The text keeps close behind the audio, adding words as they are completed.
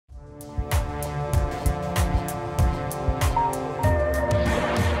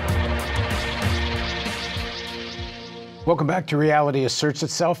Welcome back to Reality Asserts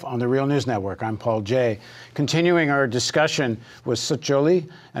Itself on the Real News Network. I'm Paul Jay. Continuing our discussion with Jhally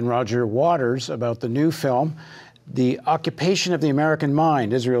and Roger Waters about the new film, The Occupation of the American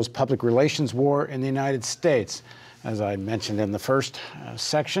Mind, Israel's Public Relations War in the United States. As I mentioned in the first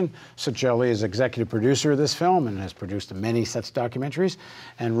section, Jhally is executive producer of this film and has produced many such documentaries.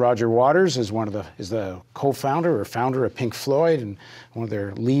 And Roger Waters is the co-founder or founder of Pink Floyd and one of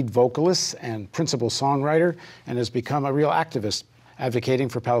their lead vocalists and principal songwriter, and has become a real activist advocating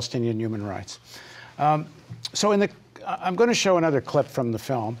for Palestinian human rights. I'm going to show another clip from the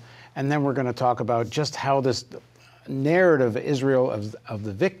film, and then we're going to talk about just how this narrative Israel of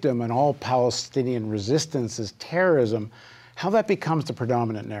the victim and all Palestinian resistance is terrorism, how that becomes the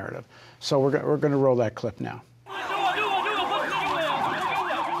predominant narrative. So we're going to roll that clip now.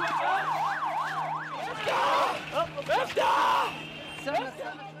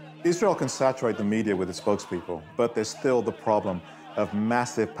 Israel can saturate the media with its spokespeople, but there's still the problem of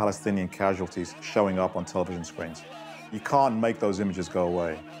massive Palestinian casualties showing up on television screens. You can't make those images go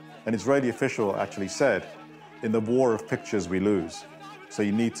away. An Israeli official actually said, "In the war of pictures, we lose." So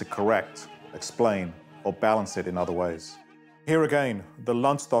you need to correct, explain, or balance it in other ways. Here again, the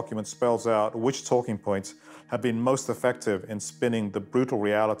Luntz document spells out which talking points have been most effective in spinning the brutal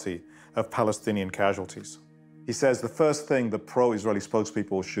reality of Palestinian casualties. He says the first thing the pro-Israeli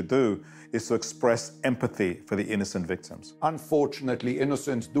spokespeople should do is to express empathy for the innocent victims. Unfortunately,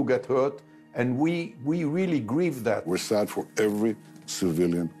 innocents do get hurt, and we really grieve that. We're sad for every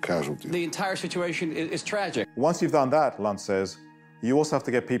civilian casualty. The entire situation is tragic. Once you've done that, Luntz says, you also have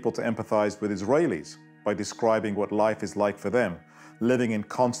to get people to empathize with Israelis by describing what life is like for them, living in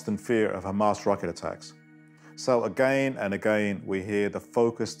constant fear of Hamas rocket attacks. So again and again, we hear the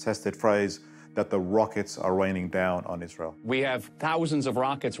focused, tested phrase that the rockets are raining down on Israel. We have thousands of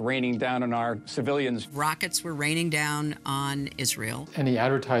rockets raining down on our civilians. Rockets were raining down on Israel. Any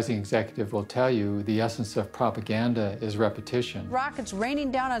advertising executive will tell you the essence of propaganda is repetition. Rockets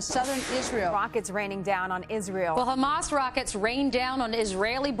raining down on southern Israel. Rockets raining down on Israel. Well, Hamas rockets rained down on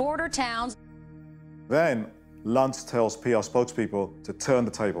Israeli border towns. Then Luntz tells PR spokespeople to turn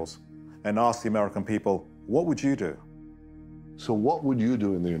the tables and ask the American people, what would you do? So what would you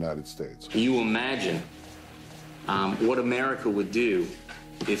do in the United States? Can you imagine what America would do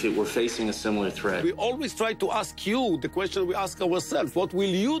if it were facing a similar threat? We always try to ask you the question we ask ourselves. What will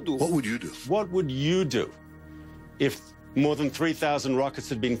you do? What would you do? What would you do if more than 3,000 rockets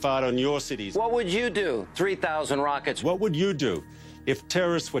had been fired on your cities? What would you do? 3,000 rockets. What would you do if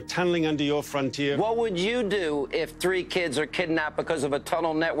terrorists were tunneling under your frontier? What would you do if 3 kids are kidnapped because of a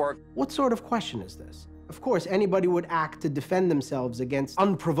tunnel network? What sort of question is this? Of course, anybody would act to defend themselves against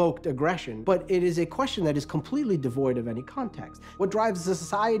unprovoked aggression, but it is a question that is completely devoid of any context. What drives the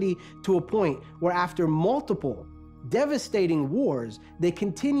society to a point where after multiple devastating wars, they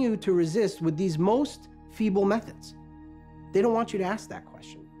continue to resist with these most feeble methods? They don't want you to ask that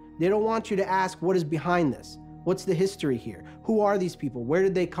question. They don't want you to ask what is behind this. What's the history here? Who are these people? Where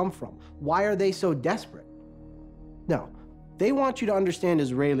did they come from? Why are they so desperate? No, they want you to understand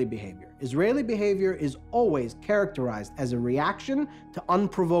Israeli behavior. Israeli behavior is always characterized as a reaction to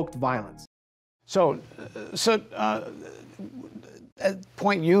unprovoked violence. A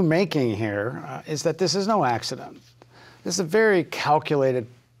point you're making here is that this is no accident. This is a very calculated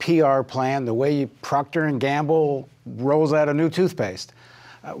PR plan, the way Procter & Gamble rolls out a new toothpaste,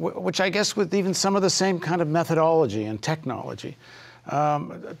 which I guess with even some of the same kind of methodology and technology.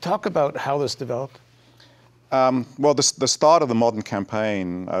 Talk about how this developed. Well, the start of the modern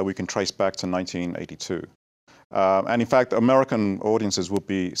campaign we can trace back to 1982. And in fact, American audiences would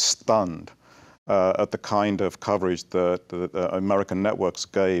be stunned at the kind of coverage that the American networks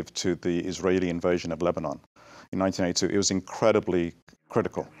gave to the Israeli invasion of Lebanon in 1982. It was incredibly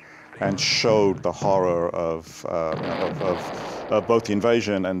critical and showed the horror of both the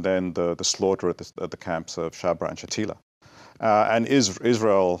invasion and then the slaughter at the camps of Shabra and Shatila. And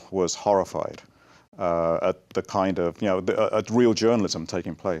Israel was horrified at the kind of, at real journalism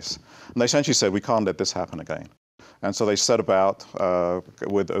taking place. And they essentially said, we can't let this happen again. And so they set about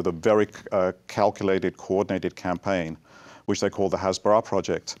with a very calculated, coordinated campaign, which they called the Hasbara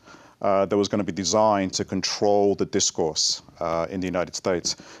Project, that was going to be designed to control the discourse in the United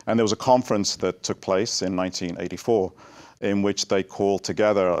States. And there was a conference that took place in 1984 in which they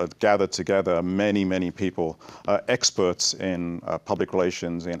gathered together many, many people, experts in public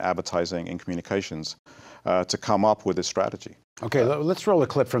relations, in advertising, in communications, to come up with this strategy. Okay, let's roll a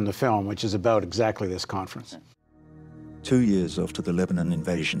clip from the film, which is about exactly this conference. 2 years after the Lebanon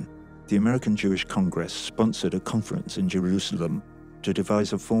invasion, the American Jewish Congress sponsored a conference in Jerusalem to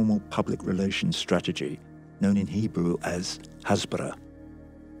devise a formal public relations strategy known in Hebrew as Hasbara.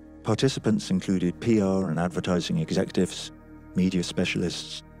 Participants included PR and advertising executives, media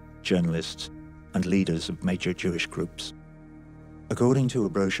specialists, journalists, and leaders of major Jewish groups. According to a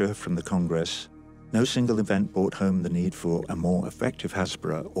brochure from the Congress, no single event brought home the need for a more effective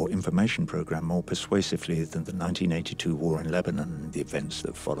Hasbara or information program more persuasively than the 1982 war in Lebanon and the events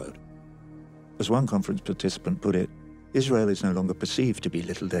that followed. As one conference participant put it, Israel is no longer perceived to be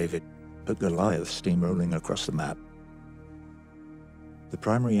Little David, but Goliath steamrolling across the map. The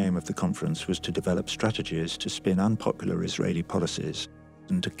primary aim of the conference was to develop strategies to spin unpopular Israeli policies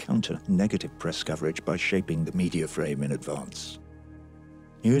and to counter negative press coverage by shaping the media frame in advance.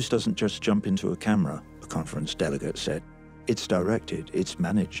 News doesn't just jump into a camera, a conference delegate said. It's directed, it's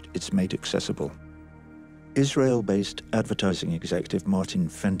managed, it's made accessible. Israel-based advertising executive Martin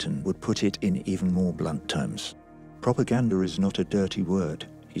Fenton would put it in even more blunt terms. Propaganda is not a dirty word,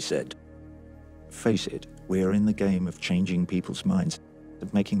 he said. Face it, we are in the game of changing people's minds,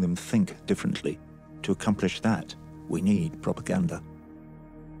 of making them think differently. To accomplish that, we need propaganda.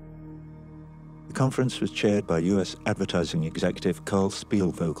 The conference was chaired by US advertising executive Carl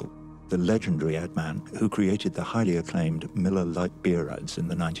Spielvogel, the legendary ad man who created the highly acclaimed Miller Lite beer ads in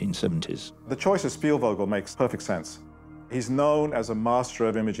the 1970s. The choice of Spielvogel makes perfect sense. He's known as a master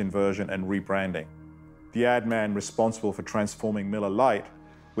of image inversion and rebranding. The ad man responsible for transforming Miller Lite,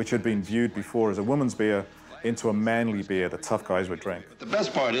 which had been viewed before as a woman's beer, into a manly beer that tough guys would drink. The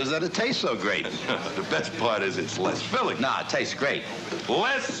best part is that it tastes so great. The best part is it's less filling. Nah, it tastes great.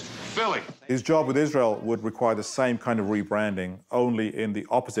 Less filling. His job with Israel would require the same kind of rebranding, only in the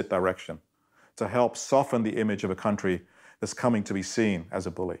opposite direction, to help soften the image of a country that's coming to be seen as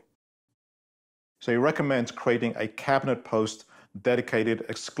a bully. So he recommends creating a cabinet post dedicated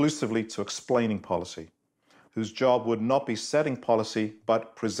exclusively to explaining policy, whose job would not be setting policy,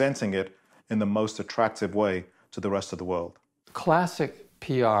 but presenting it in the most attractive way to the rest of the world. Classic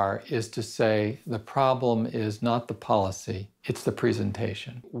PR is to say the problem is not the policy, it's the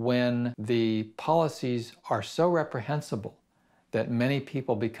presentation. When the policies are so reprehensible that many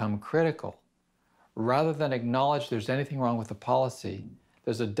people become critical, rather than acknowledge there's anything wrong with the policy,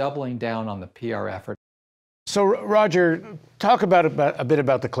 there's a doubling down on the PR effort. So, Roger, talk about a bit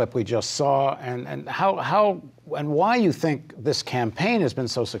about the clip we just saw and how and why you think this campaign has been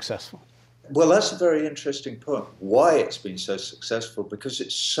so successful. Well, that's a very interesting point. Why it's been so successful? Because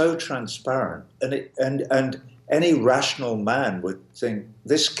it's so transparent, and any rational man would think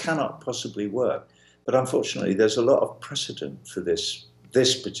this cannot possibly work. But unfortunately, there's a lot of precedent for this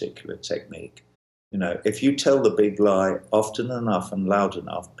particular technique. You know, if you tell the big lie often enough and loud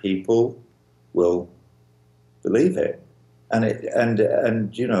enough, people will believe it.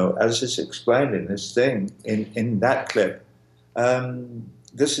 And you know, as is explained in this thing, in that clip,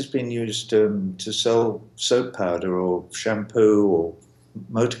 this has been used to sell soap powder or shampoo or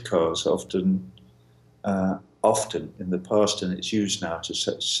motor cars often in the past, and it's used now to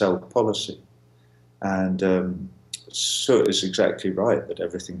sell policy. And so it's exactly right that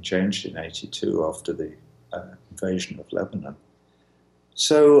everything changed in '82 after the invasion of Lebanon.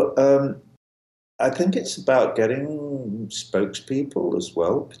 So I think it's about getting spokespeople as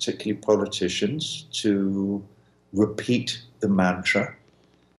well, particularly politicians, to repeat the mantra.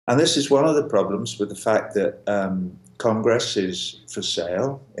 And this is one of the problems with the fact that Congress is for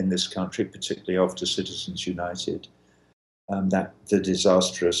sale in this country, particularly after Citizens United, that the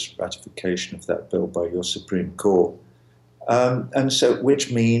disastrous ratification of that bill by your Supreme Court. And so,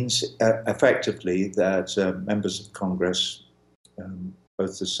 which means effectively that members of Congress,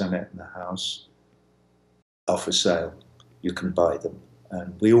 both the Senate and the House, are for sale. You can buy them.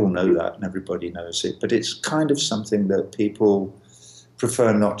 And we all know that, and everybody knows it. But it's kind of something that people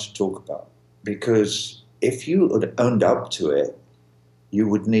prefer not to talk about, because if you had owned up to it, you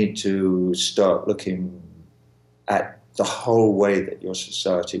would need to start looking at the whole way that your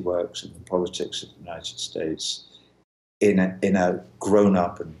society works and the politics of the United States in a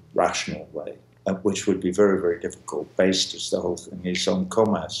grown-up and rational way, which would be very, very difficult, based as the whole thing is on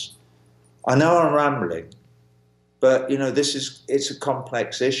commerce. I know I'm rambling, but you know, it's a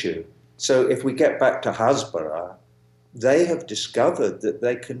complex issue. So if we get back to Hasbara, they have discovered that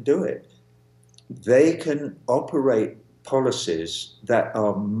they can do it. They can operate policies that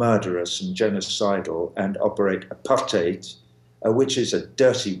are murderous and genocidal and operate apartheid, which is a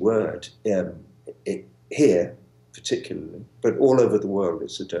dirty word here particularly, but all over the world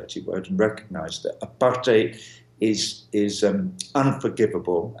it's a dirty word, and recognize that apartheid is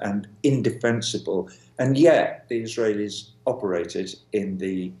unforgivable and indefensible. And yet the Israelis operated in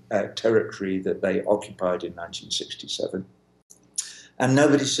the territory that they occupied in 1967. And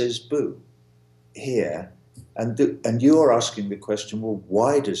nobody says boo. Here, And you're asking the question, well,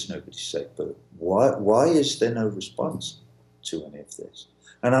 why does nobody say boo? Why is there no response to any of this?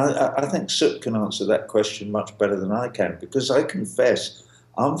 And I think Sut can answer that question much better than I can, because I confess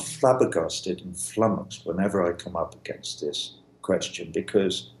I'm flabbergasted and flummoxed whenever I come up against this question,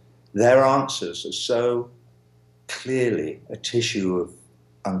 because their answers are so clearly a tissue of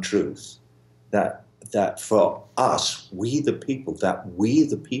untruth that for us, we the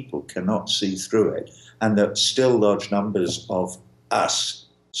people cannot see through it, and that still large numbers of us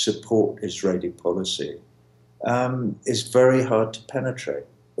support Israeli policy, is very hard to penetrate.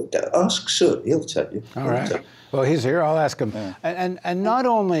 Ask Sut, he'll tell you. All right. Well, he's here. I'll ask him. Yeah. And not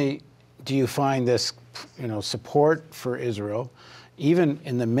only do you find this, support for Israel, even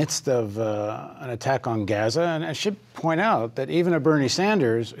in the midst of an attack on Gaza, and I should point out that even a Bernie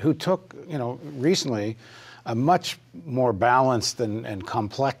Sanders, who took, recently a much more balanced and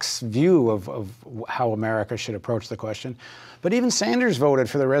complex view of how America should approach the question, but even Sanders voted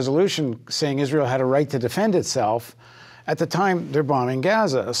for the resolution saying Israel had a right to defend itself at the time they're bombing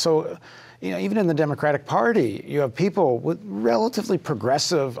Gaza. So, even in the Democratic Party, you have people with relatively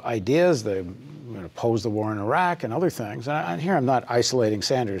progressive ideas. They oppose the war in Iraq and other things. And here I'm not isolating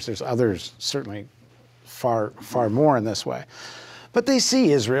Sanders. There's others certainly far more in this way. But they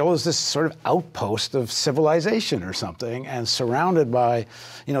see Israel as this sort of outpost of civilization or something, and surrounded by,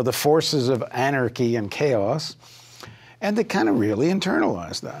 the forces of anarchy and chaos. And they kind of really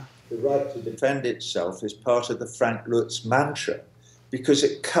internalize that. The right to defend itself is part of the Frank Lutz mantra, because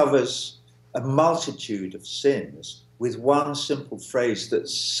it covers a multitude of sins with one simple phrase that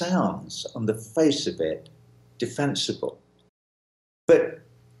sounds, on the face of it, defensible. But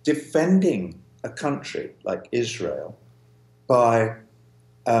defending a country like Israel by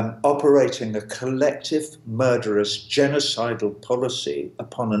operating a collective, murderous, genocidal policy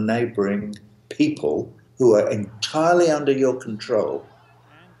upon a neighboring people who are entirely under your control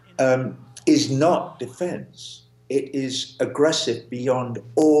is not defense. It is aggressive beyond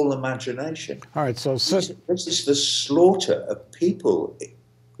all imagination. All right, so this is the slaughter of people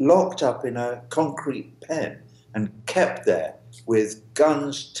locked up in a concrete pen and kept there with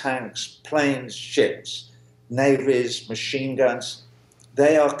guns, tanks, planes, ships, navies, machine guns.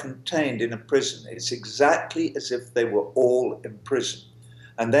 They are contained in a prison. It's exactly as if they were all in prison.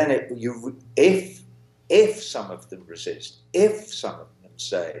 And then if some of them resist, if some of them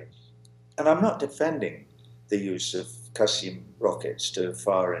say, and I'm not defending the use of Qasim rockets to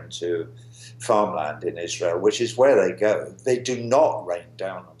fire into farmland in Israel, which is where they go. They do not rain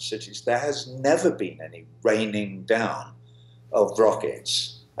down on cities. There has never been any raining down of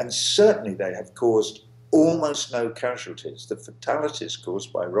rockets, and certainly they have caused almost no casualties. The fatalities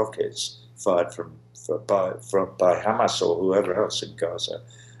caused by rockets fired by Hamas or whoever else in Gaza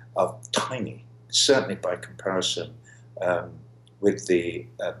are tiny, certainly by comparison with the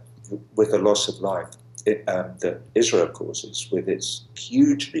loss of life that Israel causes with its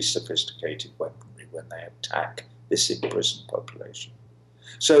hugely sophisticated weaponry when they attack this imprisoned population.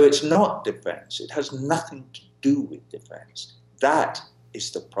 So it's not defense. It has nothing to do with defense. That is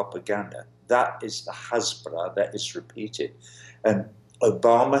the propaganda. That is the hasbara that is repeated. And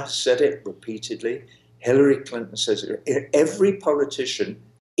Obama said it repeatedly. Hillary Clinton says it. Every politician,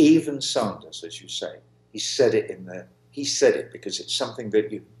 even Sanders, as you say, he said it because it's something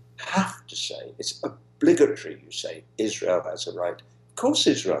that you have to say. It's obligatory. You say Israel has a right. Of course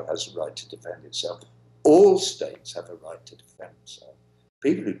Israel has a right to defend itself. All states have a right to defend themselves.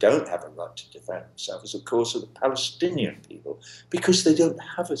 People who don't have a right to defend themselves, of course, are the Palestinian people, because they don't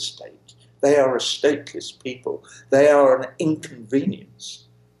have a state. They are a stateless people. They are an inconvenience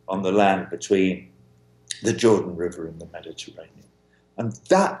on the land between the Jordan River and the Mediterranean. And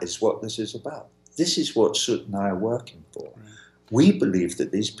that is what this is about. This is what Sut and I are working for. We believe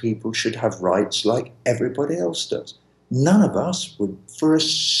that these people should have rights like everybody else does. None of us would, for a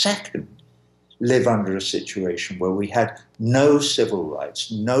second, live under a situation where we had no civil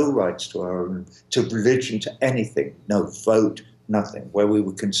rights, no rights to our own, to religion, to anything, no vote, nothing, where we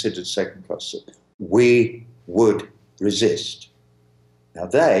were considered second-class. We would resist. Now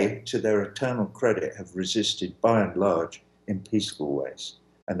they, to their eternal credit, have resisted by and large in peaceful ways.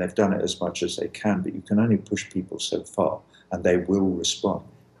 And they've done it as much as they can, but you can only push people so far, and they will respond.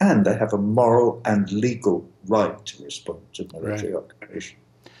 And they have a moral and legal right to respond to military occupation.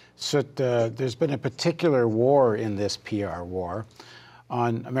 So there's been a particular war in this PR war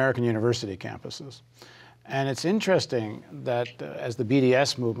on American university campuses. And it's interesting that as the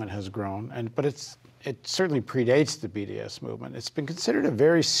BDS movement has grown, but it certainly predates the BDS movement, it's been considered a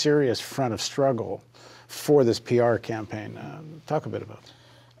very serious front of struggle for this PR campaign. Talk a bit about it.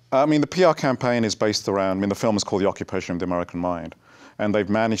 I mean, the PR campaign is based around, I mean, the film is called The Occupation of the American Mind, and they've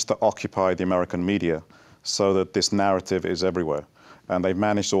managed to occupy the American media so that this narrative is everywhere. And they've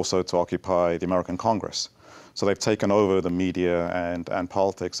managed also to occupy the American Congress. So they've taken over the media and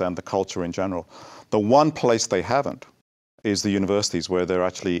politics and the culture in general. The one place they haven't is the universities, where there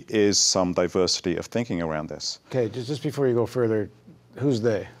actually is some diversity of thinking around this. Okay, just before you go further, who's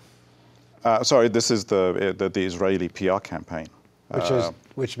they? Sorry, this is the Israeli PR campaign.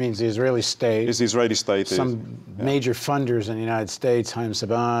 Which means the Israeli state. Is the Israeli state. Some major funders in the United States, Chaim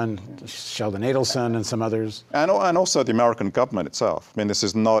Saban, Sheldon Adelson, and some others. And also the American government itself. I mean, this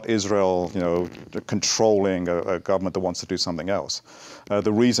is not Israel, controlling a government that wants to do something else.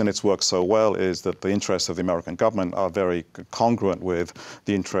 The reason it's worked so well is that the interests of the American government are very congruent with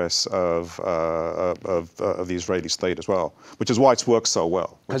the interests of the Israeli state as well, which is why it's worked so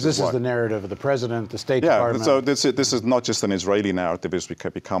well. Because this is the narrative of the president, the State Department. So this is not just an Israeli narrative,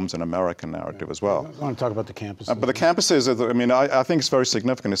 it becomes an American narrative as well. I want to talk about the campuses. But the campuses, I mean, I think it's very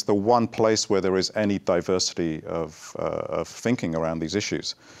significant. It's the one place where there is any diversity of thinking around these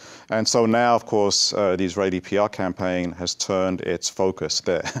issues. And so now, of course, the Israeli PR campaign has turned its focus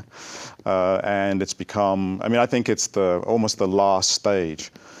there. And it's become, I mean, I think it's almost the last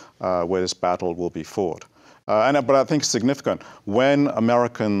stage where this battle will be fought. But I think it's significant when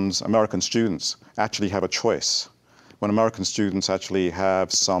American students actually have a choice. When American students actually have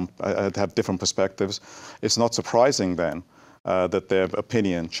different perspectives, it's not surprising then that their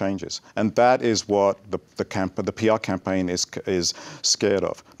opinion changes, and that is what the PR campaign is scared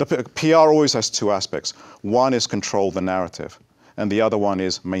of. The PR always has two aspects. One is control the narrative, and the other one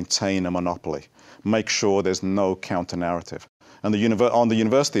is maintain a monopoly, make sure there's no counter narrative. And on the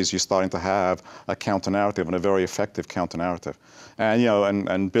universities, you're starting to have a counter-narrative, and a very effective counter-narrative. And,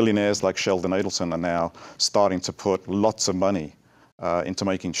 and billionaires like Sheldon Adelson are now starting to put lots of money into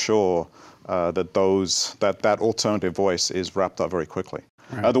making sure that alternative voice is wrapped up very quickly.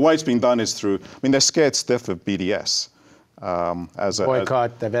 Right. The way it's being done is through, I mean, they're scared stiff of BDS.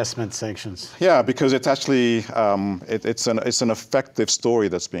 Boycott, divestment, sanctions. Yeah, because it's actually, it's an effective story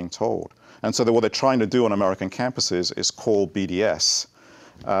that's being told. And so what they're trying to do on American campuses is call BDS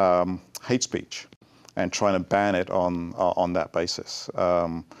hate speech, and trying to ban it on that basis.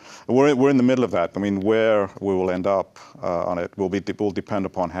 We're in the middle of that. I mean, where we will end up on it will depend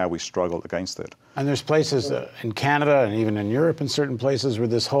upon how we struggle against it. And there's places in Canada and even in Europe in certain places where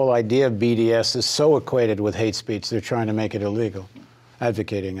this whole idea of BDS is so equated with hate speech, they're trying to make it illegal,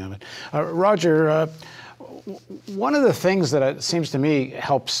 advocating of it. Roger, one of the things that it seems to me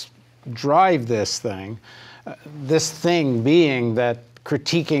helps drive this thing being that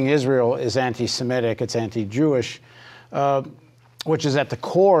critiquing Israel is anti-Semitic, it's anti-Jewish, which is at the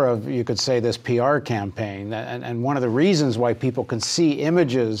core of, you could say, this PR campaign. And one of the reasons why people can see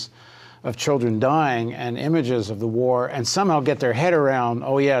images of children dying and images of the war and somehow get their head around,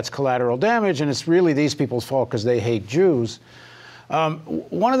 oh yeah, it's collateral damage and it's really these people's fault because they hate Jews.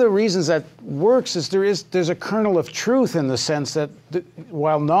 One of the reasons that works is there's a kernel of truth in the sense that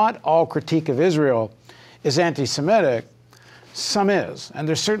while not all critique of Israel is anti-Semitic, some is. And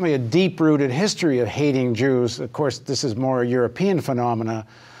there's certainly a deep-rooted history of hating Jews. Of course, this is more a European phenomena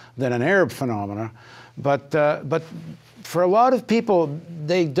than an Arab phenomena. But for a lot of people,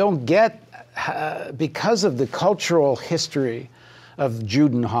 they don't get, because of the cultural history of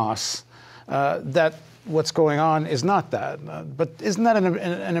Judenhass, that what's going on is not that. But isn't that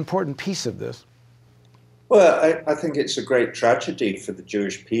an important piece of this? Well, I think it's a great tragedy for the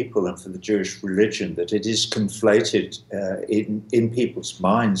Jewish people and for the Jewish religion that it is conflated in people's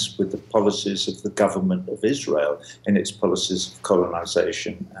minds with the policies of the government of Israel in its policies of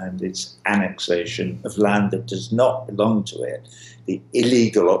colonization and its annexation of land that does not belong to it, the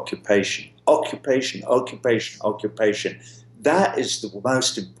illegal occupation. Occupation, occupation, occupation. That is the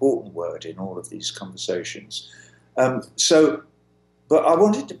most important word in all of these conversations. But I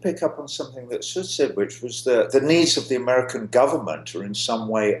wanted to pick up on something that Sud said, which was the needs of the American government are in some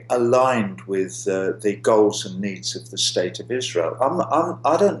way aligned with the goals and needs of the State of Israel.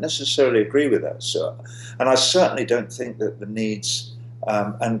 I don't necessarily agree with that, sir. And I certainly don't think that the needs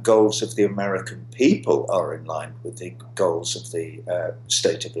and goals of the American people are in line with the goals of the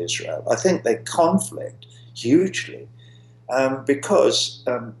State of Israel. I think they conflict hugely because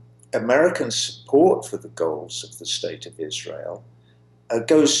American support for the goals of the State of Israel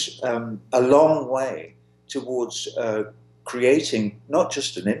goes a long way towards creating not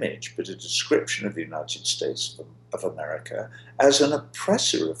just an image, but a description of the United States of America as an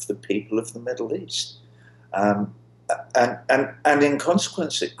oppressor of the people of the Middle East. And in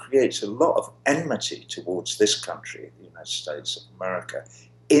consequence, it creates a lot of enmity towards this country, the United States of America,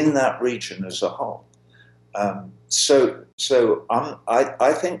 in that region as a whole. I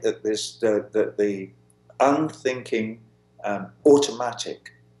think that the unthinking,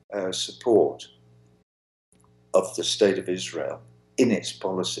 automatic support of the State of Israel in its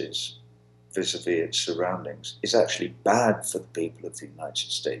policies vis-a-vis its surroundings is actually bad for the people of the United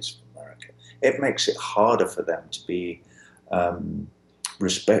States of America. It makes it harder for them to be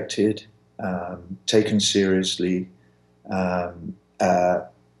respected, taken seriously,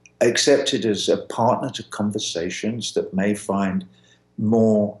 accepted as a partner to conversations that may find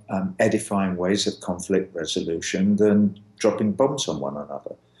more edifying ways of conflict resolution than dropping bombs on one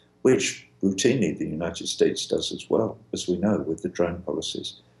another, which routinely the United States does as well, as we know, with the drone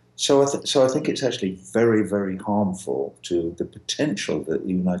policies. So I think it's actually very, very harmful to the potential that the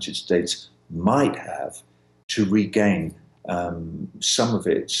United States might have to regain some of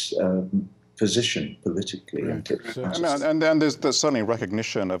its position politically. Right. And there's certainly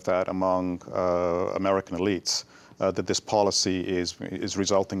recognition of that among American elites, that this policy is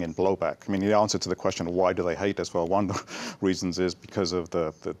resulting in blowback. I mean, the answer to the question, why do they hate us? Well, one of the reasons is because of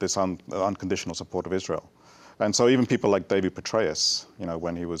this unconditional support of Israel. And so even people like David Petraeus,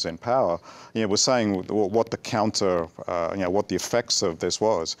 when he was in power, was saying what the counter, what the effects of this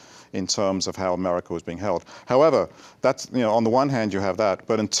was in terms of how America was being held. However, that's, on the one hand you have that,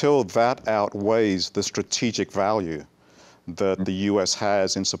 but until that outweighs the strategic value that the U.S.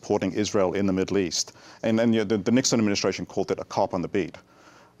 has in supporting Israel in the Middle East, and the Nixon administration called it a cop on the beat,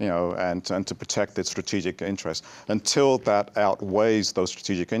 and to protect its strategic interests. Until that outweighs those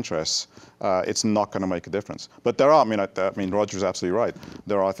strategic interests, it's not going to make a difference. But there are, I mean, Roger's absolutely right.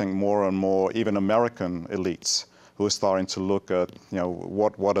 There are, I think, more and more even American elites who are starting to look at,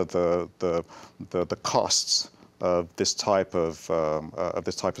 what are the costs of this type of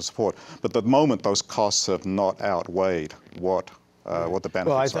support. But at the moment, those costs have not outweighed what the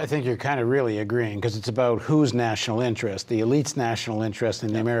benefits are. I think you're kind of really agreeing, because it's about whose national interest. The elite's national interest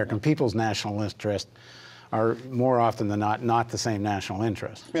and the American people's national interest are more often than not the same national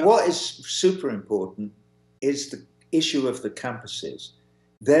interest. What is super important is the issue of the campuses.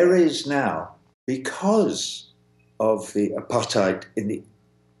 There is now, because of the apartheid in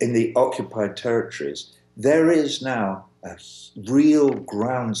the occupied territories, there is now a real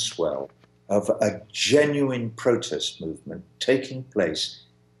groundswell of a genuine protest movement taking place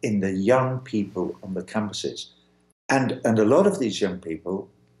in the young people on the campuses. And a lot of these young people,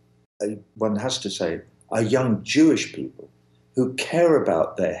 one has to say, are young Jewish people who care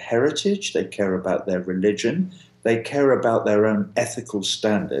about their heritage, they care about their religion, they care about their own ethical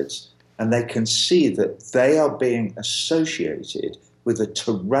standards, and they can see that they are being associated with a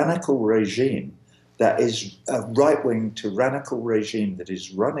tyrannical regime that is a right-wing tyrannical regime that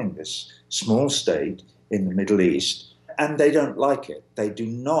is running this small state in the Middle East, and they don't like it. They do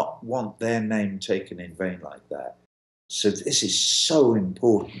not want their name taken in vain like that. So this is so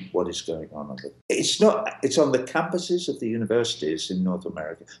important, what is going on. It's on the campuses of the universities in North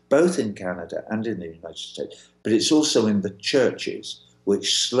America, both in Canada and in the United States, but it's also in the churches,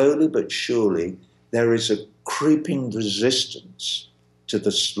 which slowly but surely there is a creeping resistance to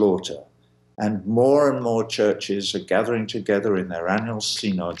the slaughter. And more churches are gathering together in their annual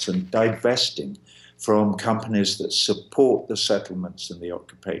synods and divesting from companies that support the settlements and the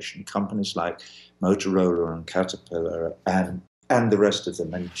occupation, companies like Motorola and Caterpillar and the rest of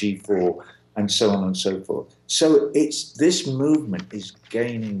them, and G4 and so on and so forth. So this movement is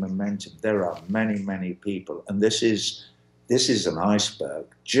gaining momentum. There are many people, and this is an iceberg.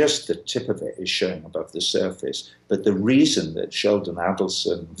 Just the tip of it is showing above the surface. But the reason that Sheldon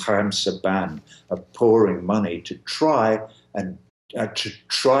Adelson, Chaim Saban are pouring money to try and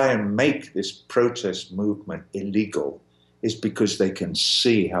make this protest movement illegal is because they can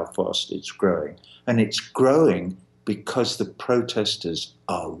see how fast it's growing. And it's growing because the protesters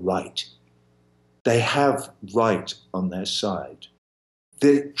are right. They have right on their side.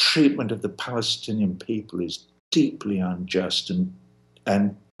 The treatment of the Palestinian people is deeply unjust and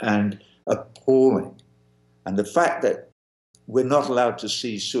appalling. And the fact that we're not allowed to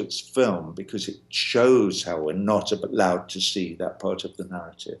see Soot's film because it shows how we're not allowed to see that part of the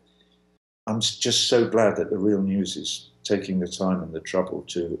narrative. I'm just so glad that the Real News is taking the time and the trouble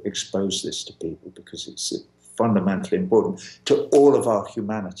to expose this to people, because it's fundamentally important to all of our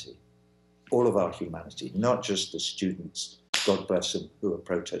humanity, not just the students, God bless them, who are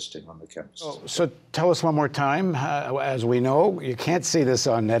protesting on the campus. So tell us one more time, as we know, you can't see this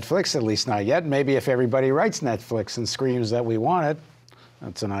on Netflix, at least not yet. Maybe if everybody writes Netflix and screams that we want it,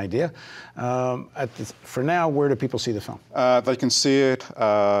 that's an idea. For now, where do people see the film? They can see it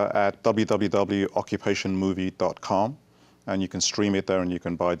at www.occupationmovie.com. And you can stream it there, and you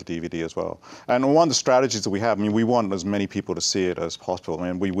can buy the DVD as well. And one of the strategies that we have, I mean, we want as many people to see it as possible.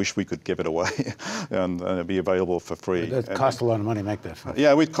 I mean, we wish we could give it away and it'd be available for free. It cost a lot of money to make that film.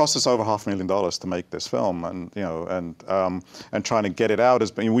 Yeah, it cost us over $500,000 to make this film, and and trying to get it out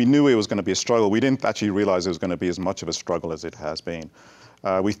we knew it was going to be a struggle. We didn't actually realize it was going to be as much of a struggle as it has been.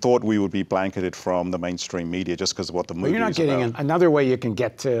 We thought we would be blanketed from the mainstream media just because of what the movie is about. You're not getting another way you can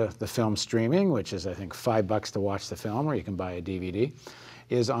get to the film streaming, which is I think $5 to watch the film, or you can buy a DVD,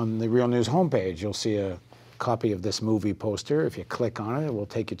 is on the Real News homepage. You'll see a copy of this movie poster. If you click on it, it will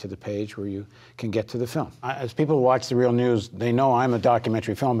take you to the page where you can get to the film. As people watch the Real News, they know I'm a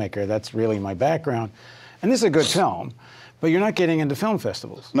documentary filmmaker. That's really my background. And this is a good film. But you're not getting into film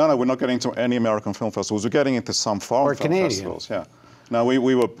festivals. No, we're not getting into any American film festivals. We're getting into some foreign film festivals. Yeah. No,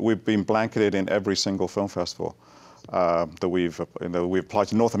 we've been blanketed in every single film festival that we've applied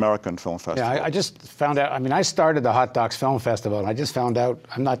to. North American film festivals. Yeah, I just found out. I mean, I started the Hot Docs Film Festival, and I just found out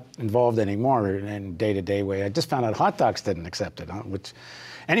I'm not involved anymore in day-to-day way. I just found out Hot Docs didn't accept it. Which,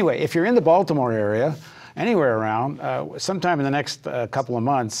 anyway, if you're in the Baltimore area, anywhere around, sometime in the next couple of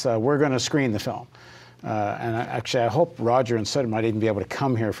months, we're going to screen the film. And actually, I hope Roger and Sutter might even be able to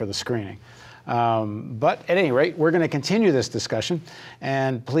come here for the screening. But at any rate, we're going to continue this discussion,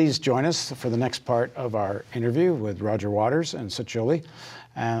 and please join us for the next part of our interview with Roger Waters and Jhally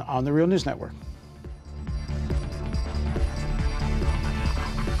on the Real News Network.